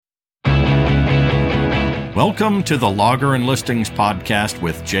Welcome to the Logger and Listings podcast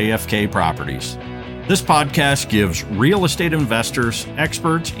with JFK Properties. This podcast gives real estate investors,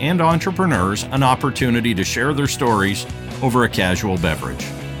 experts, and entrepreneurs an opportunity to share their stories over a casual beverage.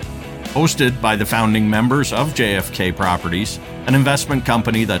 Hosted by the founding members of JFK Properties, an investment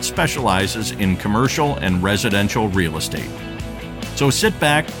company that specializes in commercial and residential real estate. So sit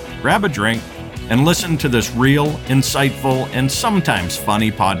back, grab a drink, and listen to this real, insightful, and sometimes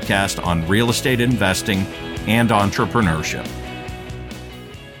funny podcast on real estate investing and entrepreneurship.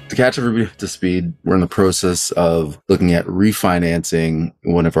 To catch everybody up to speed, we're in the process of looking at refinancing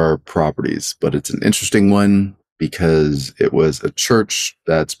one of our properties, but it's an interesting one because it was a church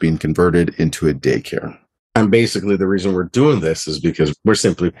that's being converted into a daycare. And basically the reason we're doing this is because we're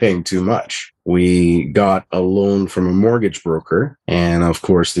simply paying too much. We got a loan from a mortgage broker, and of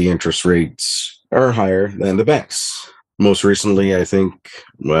course the interest rates are higher than the banks. Most recently, I think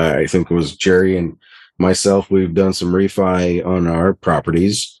it was Jerry and myself, we've done some refi on our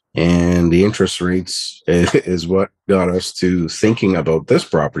properties, and the interest rates is what got us to thinking about this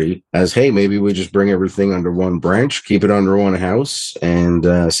property as, hey, maybe we just bring everything under one branch, keep it under one house, and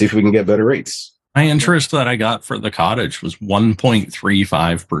see if we can get better rates. My interest that I got for the cottage was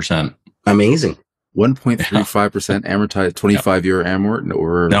 1.35%. Amazing. 1.35% amortized, 25-year amort?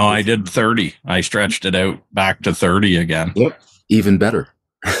 Or No, I did 30. I stretched it out back to 30 again. Yep. Even better.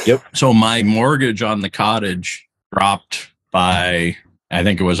 Yep. So my mortgage on the cottage dropped by, I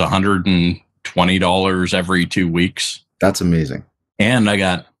think it was $120 every 2 weeks. That's amazing. And I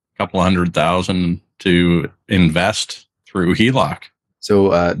got a couple $100,000 to invest through HELOC.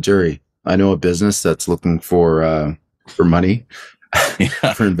 So, Jerry, I know a business that's looking for money,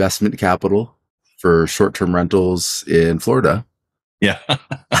 for investment capital, for short-term rentals in Florida. Yeah.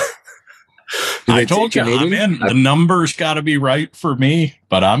 I told you, I'm in. The numbers got to be right for me,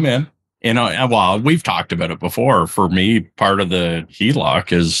 but I'm in. You know, well, we've talked about it before. For me, part of the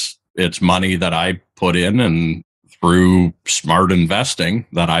HELOC is it's money that I put in and through smart investing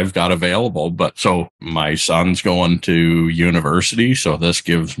that I've got available. But so my son's going to university, so this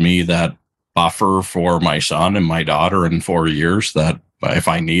gives me that buffer for my son and my daughter in 4 years that if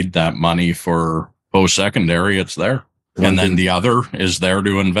I need that money for post-secondary, it's there. And then the other is there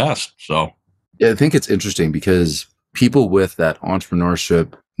to invest. So yeah, I think it's interesting because people with that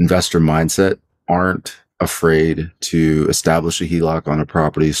entrepreneurship investor mindset aren't afraid to establish a HELOC on a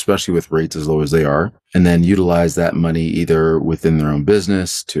property, especially with rates as low as they are, and then utilize that money either within their own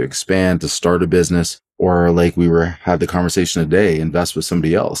business to expand, to start a business, or like had the conversation today, invest with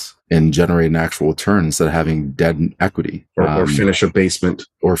somebody else and generate an actual return instead of having dead equity. Or finish a basement.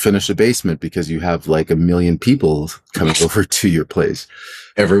 Or finish a basement because you have like 1 million people coming over to your place.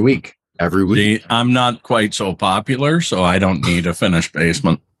 Every week. See, I'm not quite so popular, so I don't need a finished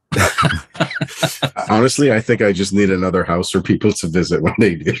basement. Honestly, I think I just need another house for people to visit when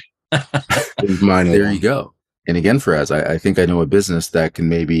they do. There you go. And again, Faraz, I think I know a business that can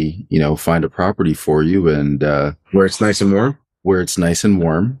maybe, find a property for you and where it's nice and warm.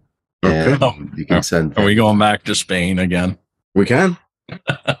 And Okay. you can send. Are we going back to Spain again? We can.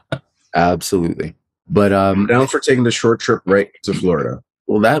 Absolutely. But I'm down for taking the short trip right to Florida.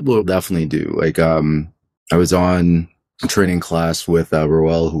 Well, that will definitely do. I was on a training class with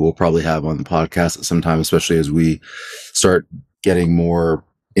Roel, who we'll probably have on the podcast at some time, especially as we start getting more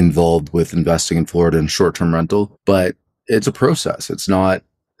involved with investing in Florida and short-term rental. But it's a process. It's not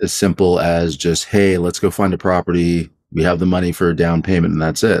as simple as just, hey, let's go find a property. We have the money for a down payment and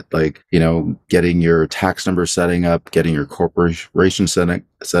that's it. Getting your tax number setting up, getting your corporation set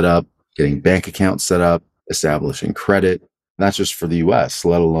up, getting bank accounts set up, establishing credit. That's just for the US,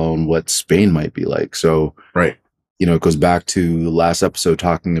 let alone what Spain might be like. So, right. It goes back to the last episode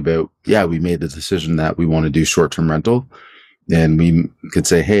talking about, we made the decision that we want to do short-term rental. And we could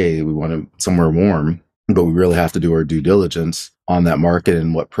say, hey, we want to somewhere warm, but we really have to do our due diligence on that market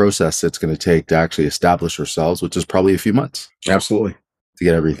and what process it's going to take to actually establish ourselves, which is probably a few months. Absolutely. To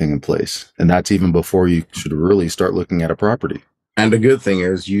get everything in place. And that's even before you should really start looking at a property. And the good thing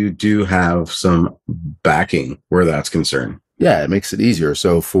is you do have some backing where that's concerned. Yeah, it makes it easier.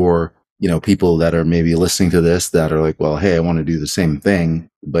 So for, people that are maybe listening to this that are like, well, hey, I want to do the same thing,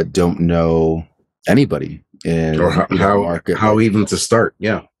 but don't know anybody. Or how even to start.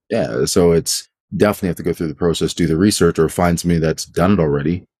 Yeah. Yeah. So it's definitely have to go through the process, do the research or find somebody that's done it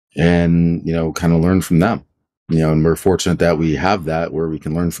already and, kind of learn from them, and we're fortunate that we have that where we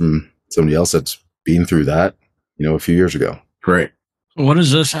can learn from somebody else that's been through that, a few years ago. Great. What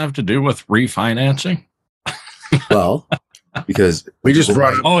does this have to do with refinancing? Well, because we just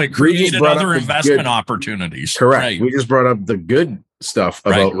brought up, it created other investment opportunities. Correct. Right. We just brought up the good stuff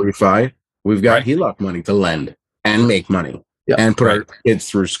about refi. We've got Right. HELOC money to lend and make money and put our kids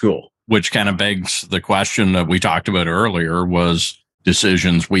through school. Which kind of begs the question that we talked about earlier, was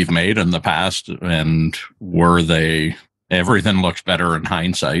decisions we've made in the past, and were they, everything looks better in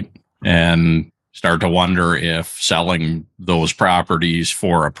hindsight, and start to wonder if selling those properties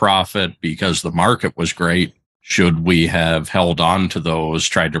for a profit because the market was great, should we have held on to those,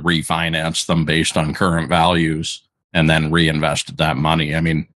 tried to refinance them based on current values, and then reinvested that money? I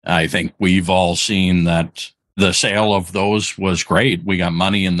mean, I think we've all seen that the sale of those was great. We got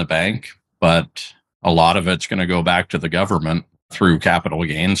money in the bank, but a lot of it's going to go back to the government through capital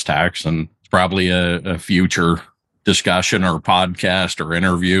gains tax. And it's probably a future discussion or podcast or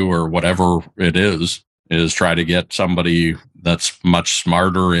interview or whatever it is try to get somebody that's much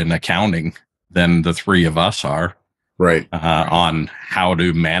smarter in accounting than the three of us are, right, on how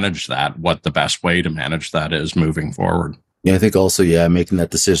to manage that, what the best way to manage that is moving forward. Yeah, I think also, making that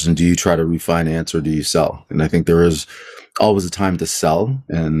decision, do you try to refinance or do you sell? And I think there is always a time to sell,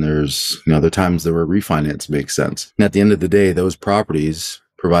 and there's other times where refinance makes sense. And at the end of the day, those properties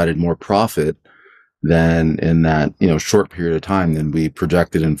provided more profit than in that short period of time than we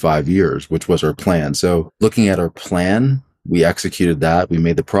projected in 5 years, which was our plan. So looking at our plan, we executed that. We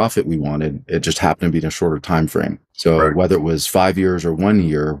made the profit we wanted. It just happened to be in a shorter time frame. So whether it was 5 years or 1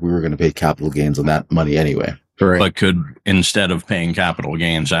 year, we were going to pay capital gains on that money anyway. Right. But could, instead of paying capital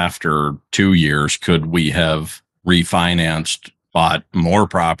gains after 2 years, could we have refinanced, bought more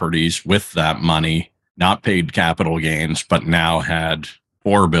properties with that money, not paid capital gains, but now had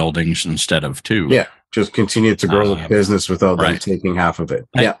 4 buildings instead of 2? Yeah. Just continue to grow the business without them taking half of it.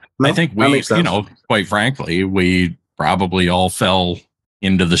 I think we, quite frankly, we probably all fell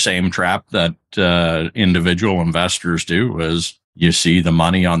into the same trap that individual investors do, is you see the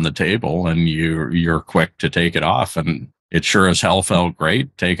money on the table and you're quick to take it off. And it sure as hell felt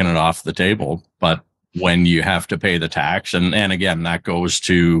great taking it off the table. But when you have to pay the tax, and again, that goes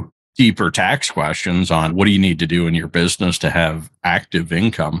to deeper tax questions on what do you need to do in your business to have active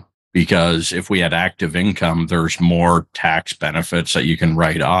income? Because if we had active income, there's more tax benefits that you can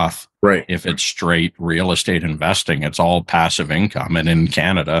write off. Right. If it's straight real estate investing, it's all passive income. And in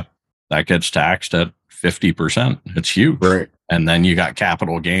Canada, that gets taxed at 50%. It's huge. Right. And then you got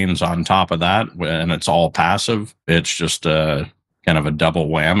capital gains on top of that, and it's all passive. It's just a kind of a double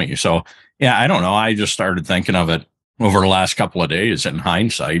whammy. So, yeah, I don't know. I just started thinking of it over the last couple of days. In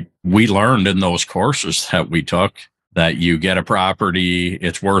hindsight, we learned in those courses that we took that you get a property,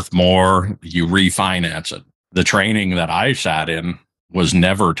 it's worth more, you refinance it. The training that I sat in was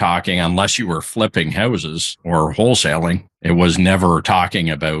never talking, unless you were flipping houses or wholesaling, it was never talking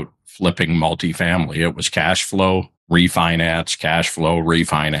about flipping multifamily. It was cash flow, refinance, cash flow,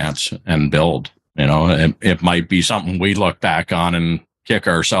 refinance, and build. It might be something we look back on and kick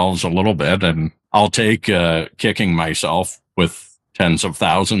ourselves a little bit. And I'll take kicking myself with tens of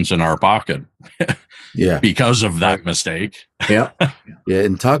thousands in our pocket. Yeah. Because of that mistake. Yeah. Yeah.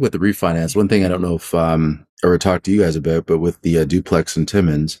 And talk about the refinance. One thing I don't know if I ever talked to you guys about, but with the duplex in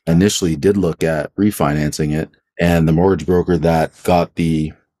Timmins, initially did look at refinancing it, and the mortgage broker that got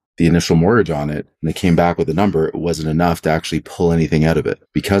the initial mortgage on it, and they came back with a number, it wasn't enough to actually pull anything out of it.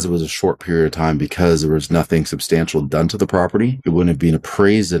 Because it was a short period of time, because there was nothing substantial done to the property, it wouldn't have been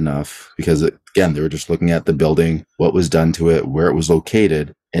appraised enough, because again, they were just looking at the building, what was done to it, where it was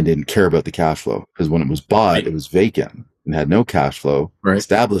located, and didn't care about the cash flow. Because when it was bought, it was vacant and had no cash flow,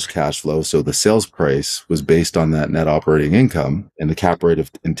 established cash flow. So the sales price was based on that net operating income and the cap rate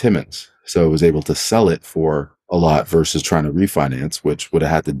in Timmins. So it was able to sell it for a lot versus trying to refinance, which would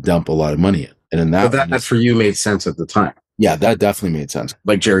have had to dump a lot of money in. And in that for you made sense at the time. Yeah, that definitely made sense.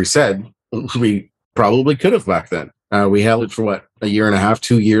 Like Jerry said, we probably could have back then. We held it for a year and a half,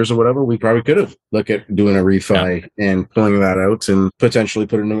 2 years or whatever. We probably could have looked at doing a refi and pulling that out and potentially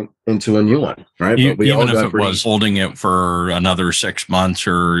putting it into a new one, right? Even if it was holding it for another 6 months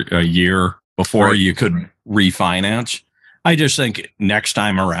or a year before you could refinance. I just think next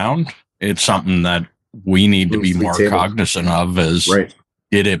time around, it's something that we need to be more cognizant of, is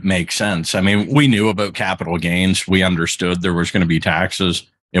did it make sense? I mean, we knew about capital gains. We understood there was going to be taxes.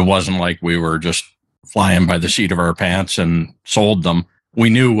 It wasn't like we were just flying by the seat of our pants and sold them. We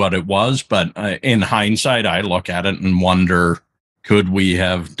knew what it was, but in hindsight, I look at it and wonder, could we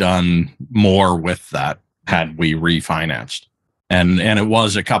have done more with that had we refinanced? And it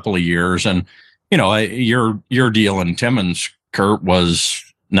was a couple of years. And, your deal in Timmins, Kurt, was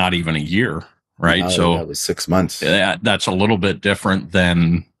not even a year, right? So that was 6 months. That's a little bit different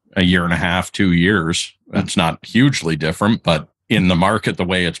than a year and a half, 2 years. That's not hugely different, but in the market, the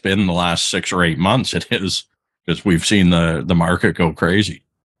way it's been the last 6 or 8 months, it is, because we've seen the market go crazy.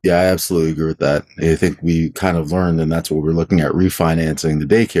 Yeah, I absolutely agree with that. I think we kind of learned, and that's what we're looking at, refinancing the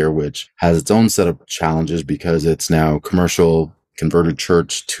daycare, which has its own set of challenges because it's now commercial, converted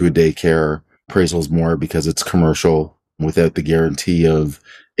church to a daycare. Appraisal's more because it's commercial without the guarantee of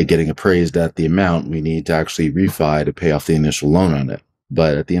it getting appraised at the amount we need to actually refi to pay off the initial loan on it.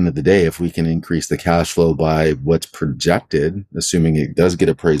 But at the end of the day, if we can increase the cash flow by what's projected, assuming it does get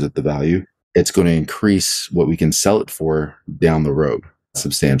appraised at the value, it's going to increase what we can sell it for down the road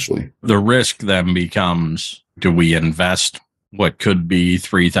substantially. The risk then becomes, do we invest what could be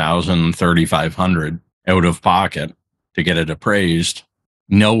 $3,000, $3,500 out of pocket to get it appraised,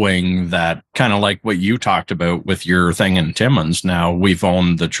 knowing that, kind of like what you talked about with your thing in Timmins. Now, we've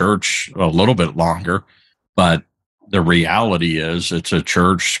owned the church a little bit longer, but the reality is it's a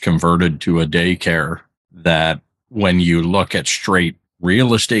church converted to a daycare that when you look at straight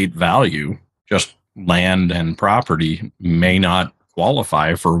real estate value, just land and property may not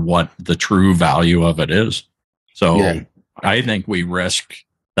qualify for what the true value of it is. So yeah. I think we risk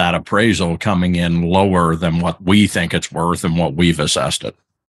that appraisal coming in lower than what we think it's worth and what we've assessed it.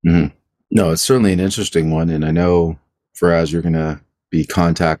 Mm-hmm. No, it's certainly an interesting one. And I know, Faraz, you're going to be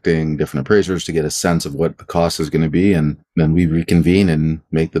contacting different appraisers to get a sense of what the cost is going to be. And then we reconvene and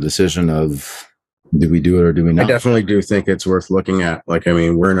make the decision of, do we do it or do we not? I definitely do think it's worth looking at. Like, I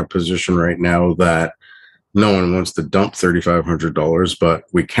mean, we're in a position right now that no one wants to dump $3,500, but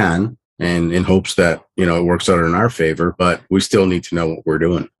we can, and in hopes that, you know, it works out in our favor, but we still need to know what we're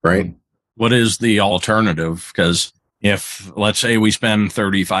doing, right? What is the alternative? Because if, let's say we spend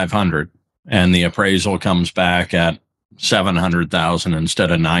 $3,500 and the appraisal comes back at $700,000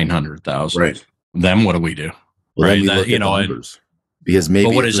 instead of $900,000, right? Then what do we do? Well, right? That, you know, because maybe.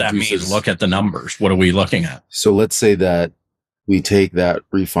 But what does that mean? Look at the numbers. What are we looking at? So let's say that we take that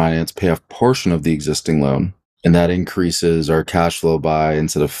refinance, pay off portion of the existing loan, and that increases our cash flow by,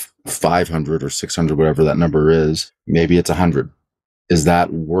 instead of 500 or 600, whatever that number is, maybe it's 100. Is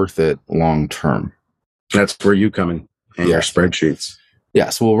that worth it long term? That's where you come in and your spreadsheets. Yeah,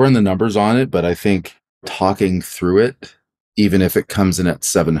 so we'll run the numbers on it, but I think talking through it, even if it comes in at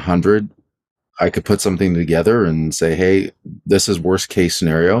 700, I could put something together and say, hey, this is worst case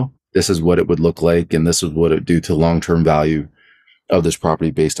scenario. This is what it would look like, and this is what it would do to long-term value of this property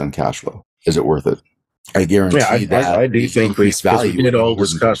based on cash flow. Is it worth it? I guarantee that. I do think we did all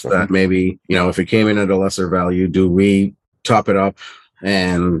discuss that. Maybe, you know, if it came in at a lesser value, do we top it up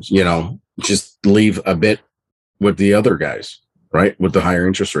and, you know, just leave a bit with the other guys, right? With the higher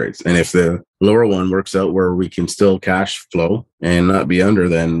interest rates. And if the lower one works out where we can still cash flow and not be under,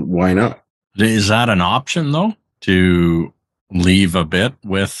 then why not? Is that an option, though, to leave a bit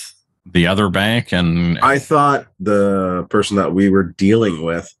with the other bank? And I thought the person that we were dealing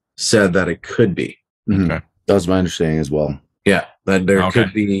with said that it could be. Mm-hmm. Okay. That was my understanding as well. Yeah, that there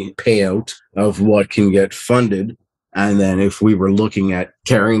could be payout of what can get funded. And then if we were looking at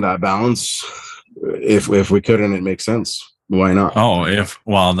carrying that balance, if we could and it makes sense, why not?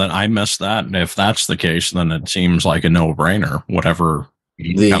 Then I missed that. And if that's the case, then it seems like a no-brainer. Whatever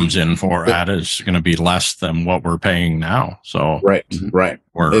comes in for that is going to be less than what we're paying now. So right.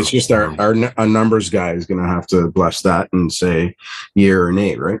 It's just our numbers guy is going to have to bless that and say yea or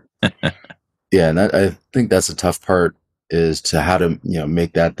nay, right? Yeah, and I think that's the tough part, is to how to, you know,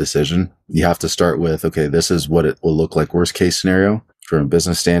 make that decision. You have to start with, okay, this is what it will look like worst case scenario from a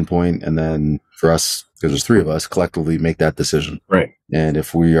business standpoint, and then for us, because there's three of us, collectively make that decision. Right. And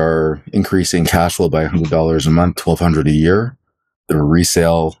if we are increasing cash flow by $100 a month, $1,200 a year, the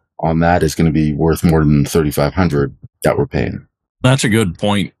resale on that is going to be worth more than $3,500 that we're paying. That's a good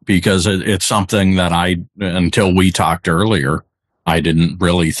point, because it's something that until we talked earlier, I didn't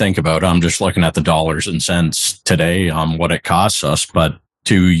really think about. I'm just looking at the dollars and cents today on what it costs us. But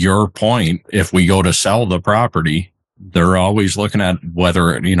to your point, if we go to sell the property, they're always looking at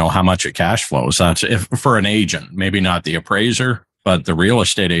whether, you know, how much it cash flows. That's if for an agent, maybe not the appraiser, but the real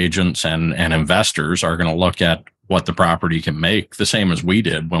estate agents and investors are going to look at what the property can make, the same as we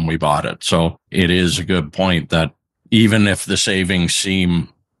did when we bought it. So it is a good point that even if the savings seem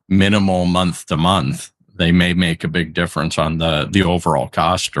minimal month to month, they may make a big difference on the overall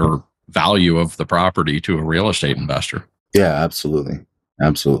cost or value of the property to a real estate investor. Yeah, absolutely.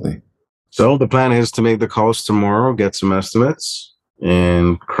 Absolutely. So the plan is to make the calls tomorrow, get some estimates,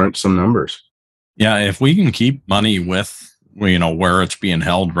 and crunch some numbers. Yeah, if we can keep money with, you know, where it's being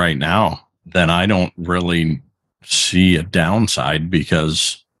held right now, then I don't really see a downside,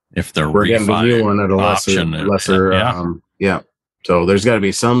 because if they're getting the new one at a lesser So there's got to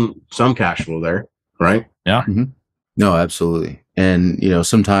be some cash flow there, right? Yeah. Mm-hmm. No, absolutely. And, you know,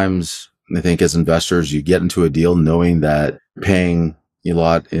 sometimes I think as investors, you get into a deal knowing that paying a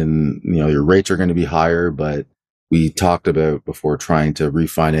lot in, your rates are going to be higher, but we talked about before trying to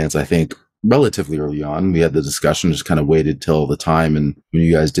refinance, I think relatively early on, we had the discussion, just kind of waited till the time. And when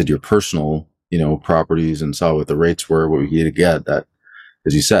you guys did your personal, properties and saw what the rates were, what we needed to get, that,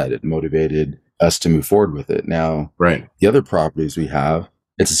 as you said, it motivated us to move forward with it. Now, Right. the other properties we have,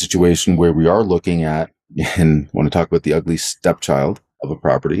 it's a situation where we are looking at, and want to talk about the ugly stepchild of a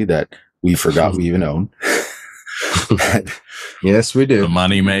property that we forgot we even own. Yes, we do. The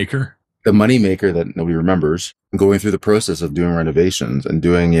moneymaker. The moneymaker that nobody remembers, going through the process of doing renovations and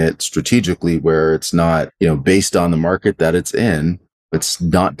doing it strategically where it's not, based on the market that it's in. It's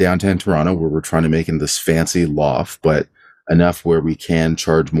not downtown Toronto where we're trying to make in this fancy loft, but enough where we can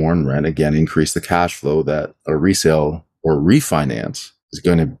charge more in rent, again, increase the cash flow that a resale or refinance is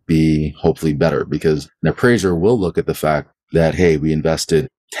going to be hopefully better, because an appraiser will look at the fact that, hey, we invested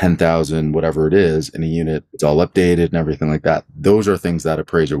 10,000, whatever it is, in a unit. It's all updated and everything like that. Those are things that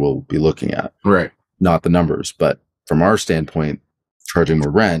appraiser will be looking at. Right. Not the numbers. But from our standpoint, charging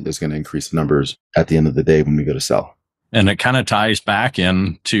more rent is going to increase the numbers at the end of the day when we go to sell. And it kind of ties back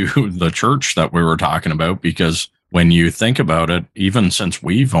into the church that we were talking about, because when you think about it, even since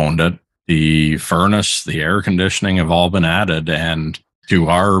we've owned it, the furnace, the air conditioning have all been added. And to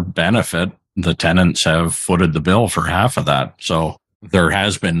our benefit, the tenants have footed the bill for half of that. So there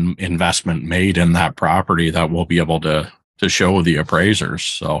has been investment made in that property that we'll be able to show the appraisers.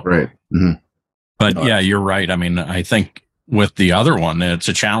 So, right. Mm-hmm. But yeah, you're right. I mean, I think with the other one, it's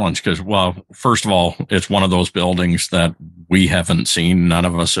a challenge because, well, first of all, it's one of those buildings that we haven't seen. None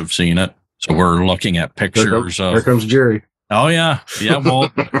of us have seen it. So we're looking at pictures of. Here comes Jerry. Oh, yeah. Yeah.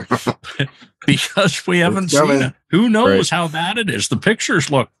 Well, because we haven't seen it. Who knows how bad it is? The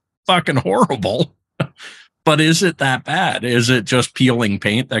pictures look fucking horrible. But is it that bad? Is it just peeling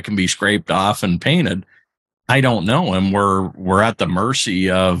paint that can be scraped off and painted? I don't know. And we're at the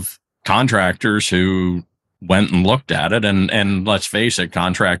mercy of contractors who went and looked at it. And let's face it,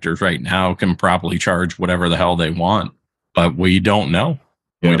 contractors right now can probably charge whatever the hell they want. But we don't know.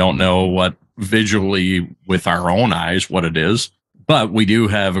 Yeah. We don't know what visually with our own eyes what it is. But we do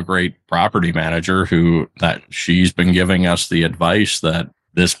have a great property manager that she's been giving us the advice that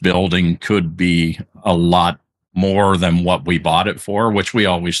this building could be a lot more than what we bought it for, which we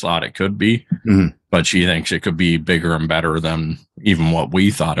always thought it could be. Mm-hmm. But she thinks it could be bigger and better than even what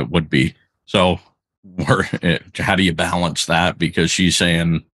we thought it would be. So how do you balance that? Because she's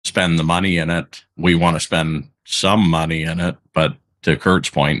saying spend the money in it. We want to spend some money in it. But to Kurt's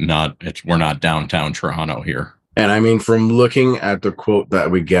point, we're not downtown Toronto here. And I mean, from looking at the quote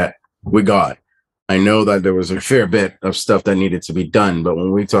that we got, I know that there was a fair bit of stuff that needed to be done, but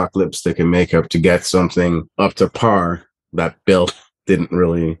when we talk lipstick and makeup to get something up to par, that bill didn't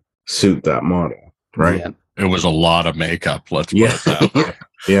really suit that model, right? Yeah. It was a lot of makeup, let's put it that way.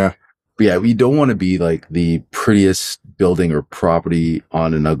 Yeah. But yeah, we don't want to be like the prettiest building or property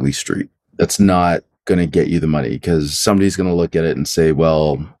on an ugly street. That's not going to get you the money, because somebody's going to look at it and say,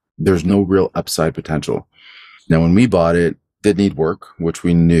 well, there's no real upside potential. Now, when we bought it, did need work, which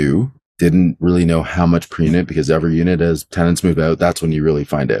we knew. Didn't really know how much per unit, because every unit, as tenants move out, that's when you really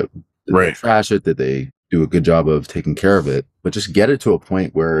find out. Did they trash it? Did they do a good job of taking care of it? But just get it to a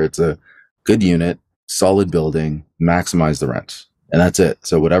point where it's a good unit, solid building, maximize the rent. And that's it.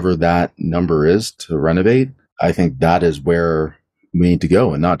 So whatever that number is to renovate, I think that is where we need to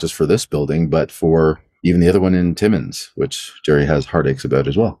go. And not just for this building, but for even the other one in Timmins, which Jerry has heartaches about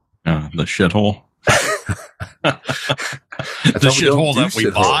as well. The shithole. The shithole that we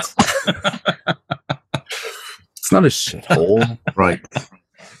bought. It's not a shithole. Right.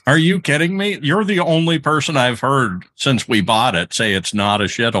 Are you kidding me? You're the only person I've heard since we bought it say it's not a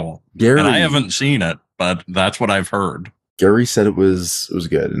shithole. Gary, and I haven't seen it, but that's what I've heard. Gary said it was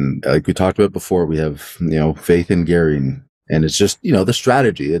good. And like we talked about before, we have, faith in Gary. And it's just, the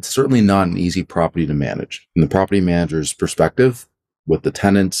strategy. It's certainly not an easy property to manage. From the property manager's perspective, with the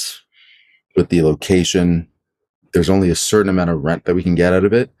tenants, with the location, there's only a certain amount of rent that we can get out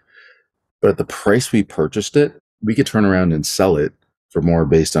of it. But at the price we purchased it, we could turn around and sell it for more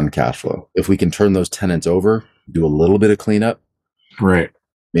based on cash flow. If we can turn those tenants over, do a little bit of cleanup. Right.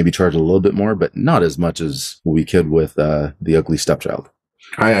 Maybe charge a little bit more, but not as much as we could with the ugly stepchild.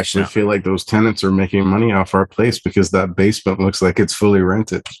 I actually feel like those tenants are making money off our place because that basement looks like it's fully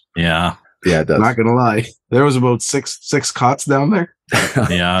rented. Yeah. Yeah, it does. Not going to lie. There was about six cots down there.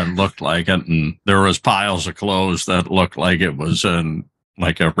 Yeah, it looked like it. And there was piles of clothes that looked like it was in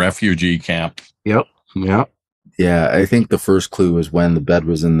like a refugee camp. Yep. Yeah, I think the first clue was when the bed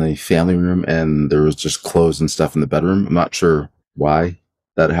was in the family room and there was just clothes and stuff in the bedroom. I'm not sure why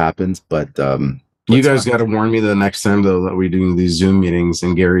that happens, but You guys got to warn me the next time, though, that we do these Zoom meetings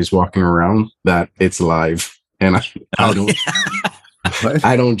and Gary's walking around, that it's live. And I don't,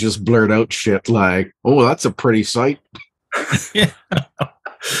 I don't just blurt out shit like, "Oh, that's a pretty sight." Yeah.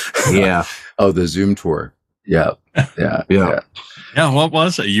 Yeah. Oh, the Zoom tour. Yeah. Yeah, what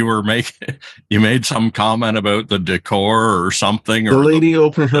was it? You made some comment about the decor or something. The lady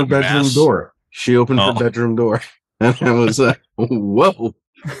opened her bedroom mess. door. She opened her bedroom door. And I was like, whoa.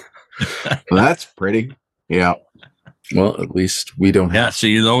 That's pretty. Yeah. Well, at least we don't have. Yeah,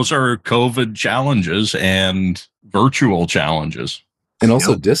 see, those are COVID challenges and virtual challenges. And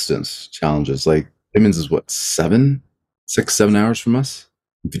also distance challenges. Like, Timmins is what, 7 hours from us?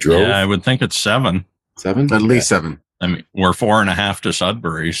 If you drove? Yeah, I would think it's 7. 7? At least 7. I mean, we're 4.5 to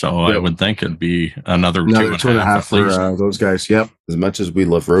Sudbury, so I would think it'd be another 2.5 for those guys. Yep. As much as we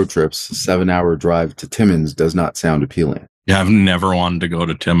love road trips, 7-hour drive to Timmins does not sound appealing. Yeah, I've never wanted to go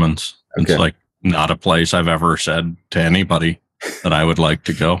to Timmins. Okay. It's like not a place I've ever said to anybody that I would like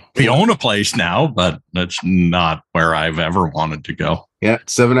to go. We own a place now, but that's not where I've ever wanted to go. Yeah,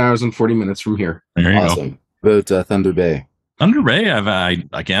 7 hours and 40 minutes from here. There you Awesome. Go. About Thunder Bay. Thunder Bay,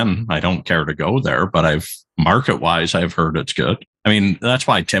 I don't care to go there, but market-wise, I've heard it's good. I mean, that's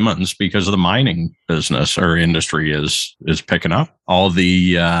why Timmins, because of the mining business or industry is picking up. All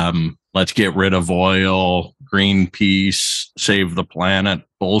the let's get rid of oil, Greenpeace, save the planet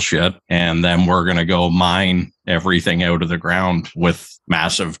bullshit, and then we're going to go mine everything out of the ground with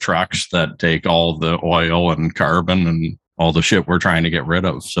massive trucks that take all the oil and carbon and all the shit we're trying to get rid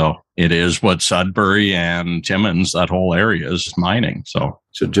of. So it is what Sudbury and Timmins, that whole area is mining. So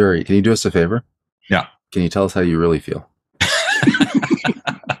Jerry, can you do us a favor? Yeah. Can you tell us how you really feel?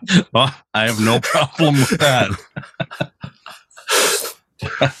 Well, I have no problem with that.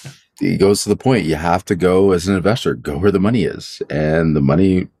 It goes to the point. You have to go as an investor, go where the money is. And the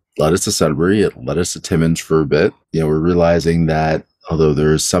money led us to Sudbury. It led us to Timmins for a bit. We're realizing that although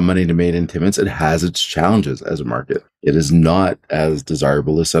there's some money to be made in Timmins, it has its challenges as a market. It is not as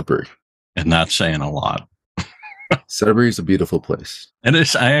desirable as Sudbury. And that's saying a lot. Sudbury is a beautiful place. It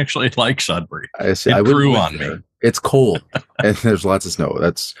is. I actually like Sudbury. I grew on me. It's cold and there's lots of snow.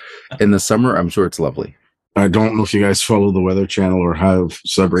 That's in the summer. I'm sure it's lovely. I don't know if you guys follow the Weather Channel or have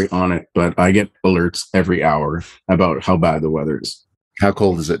Sudbury on it, but I get alerts every hour about how bad the weather is. How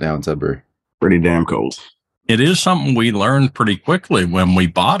cold is it now in Sudbury? Pretty damn cold. It is something we learned pretty quickly when we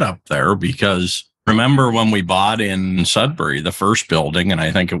bought up there, because remember when we bought in Sudbury, the first building, and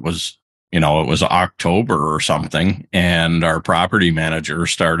I think it was October or something, and our property manager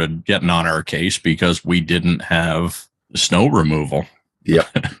started getting on our case because we didn't have snow removal. Yep.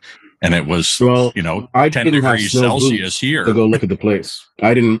 And it was, 10 degrees Celsius here. To go look at the place.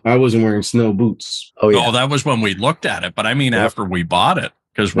 I wasn't wearing snow boots. Oh, yeah. Oh, that was when we looked at it. But I mean, after we bought it,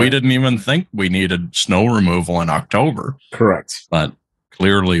 because we didn't even think we needed snow removal in October. Correct. But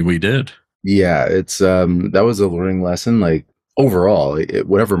clearly we did. Yeah, it's that was a learning lesson. Like overall,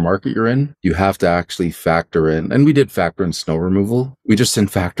 whatever market you're in, you have to actually factor in, and we did factor in snow removal. We just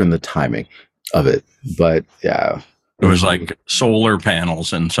didn't factor in the timing of it. But yeah. It was like solar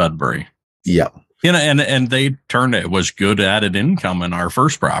panels in Sudbury. Yeah. And they turned it was good added income in our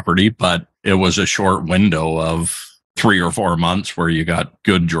first property, but it was a short window of 3 or 4 months where you got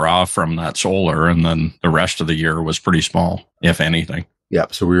good draw from that solar, and then the rest of the year was pretty small, if anything. Yeah.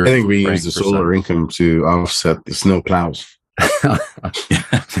 So I think we used the solar income to offset the snow plows.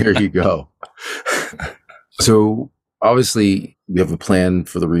 There you go. So obviously we have a plan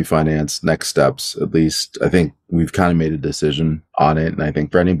for the refinance, next steps. At least I think we've kind of made a decision on it. And I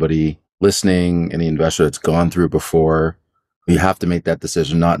think for anybody listening, any investor that's gone through it before, you have to make that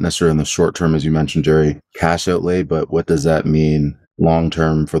decision, not necessarily in the short term, as you mentioned, Jerry, cash outlay, but what does that mean long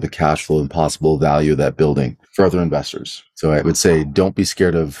term for the cash flow and possible value of that building for other investors? So I would say don't be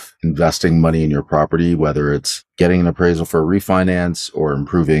scared of investing money in your property, whether it's getting an appraisal for a refinance or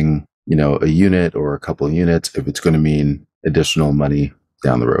improving, a unit or a couple of units, if it's going to mean additional money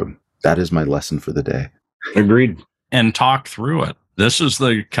down the road. That is my lesson for the day. Agreed. And talk through it. This is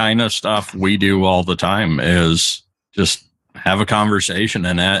the kind of stuff we do all the time, is just have a conversation.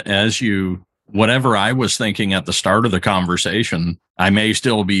 And whatever I was thinking at the start of the conversation, I may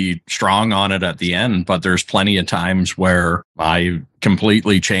still be strong on it at the end, but there's plenty of times where I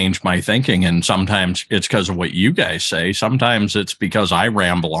completely change my thinking. And sometimes it's because of what you guys say. Sometimes it's because I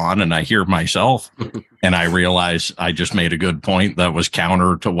ramble on and I hear myself and I realize I just made a good point that was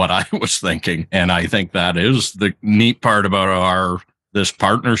counter to what I was thinking. And I think that is the neat part about this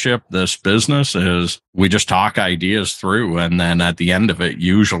partnership, this business, is we just talk ideas through. And then at the end of it,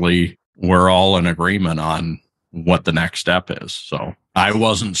 usually we're all in agreement on what the next step is. So I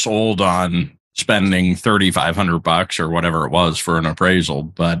wasn't sold on spending $3,500 or whatever it was for an appraisal,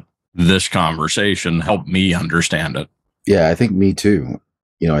 but this conversation helped me understand it. Yeah, I think me too.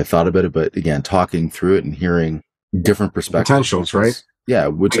 I thought about it, but again, talking through it and hearing different perspectives. Potentials, right? Yeah,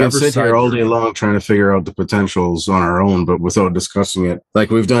 We whichever can sit side here all day long trying to figure out the potentials on our own, but without discussing it. Like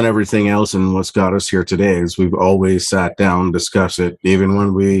we've done everything else, and what's got us here today is we've always sat down, discussed it. Even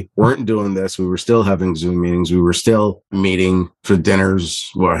when we weren't doing this, we were still having Zoom meetings. We were still meeting for dinners,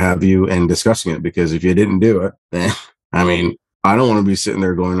 what have you, and discussing it. Because if you didn't do it, then, I don't want to be sitting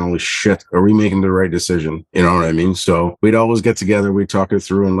there going, holy shit, are we making the right decision? You know what I mean? So we'd always get together, we'd talk it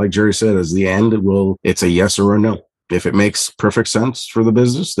through. And like Jerry said, as the end, it's a yes or a no. If it makes perfect sense for the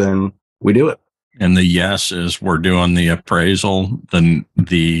business, then we do it. And the yes is we're doing the appraisal. Then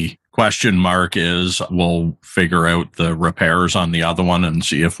the question mark is we'll figure out the repairs on the other one and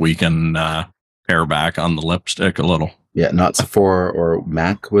see if we can pare back on the lipstick a little. Yeah, not Sephora or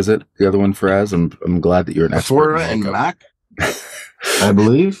MAC, was it? The other one for Az? I'm glad that you're an expert. Sephora and MAC, I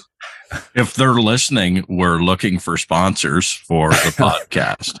believe. If they're listening, we're looking for sponsors for the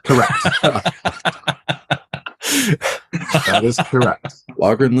podcast. Correct. That is correct.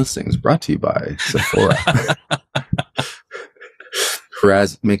 Logger and Listings brought to you by Sephora.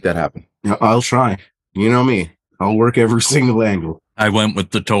 Faraz, make that happen. Yeah, I'll try. You know me. I'll work every single angle. I went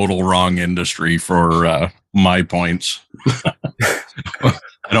with the total wrong industry for my points.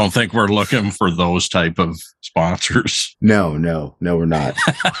 I don't think we're looking for those type of sponsors. No, we're not.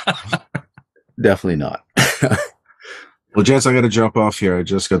 Definitely not. Well, Jess, I got to jump off here. I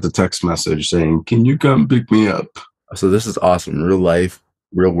just got the text message saying, can you come pick me up? So this is awesome. Real life,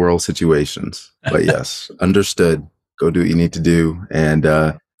 real world situations. But yes, understood. Go do what you need to do. And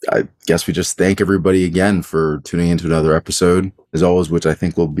I guess we just thank everybody again for tuning into another episode, as always, which I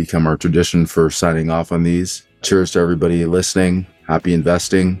think will become our tradition for signing off on these. Cheers to everybody listening. Happy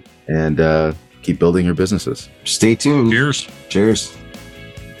investing, and keep building your businesses. Stay tuned. Cheers. Cheers.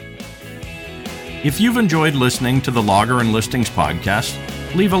 If you've enjoyed listening to the Logger and Listings podcast,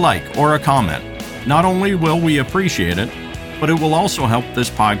 leave a like or a comment. Not only will we appreciate it, but it will also help this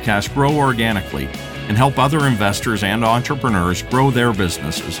podcast grow organically and help other investors and entrepreneurs grow their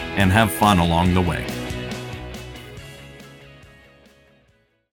businesses and have fun along the way.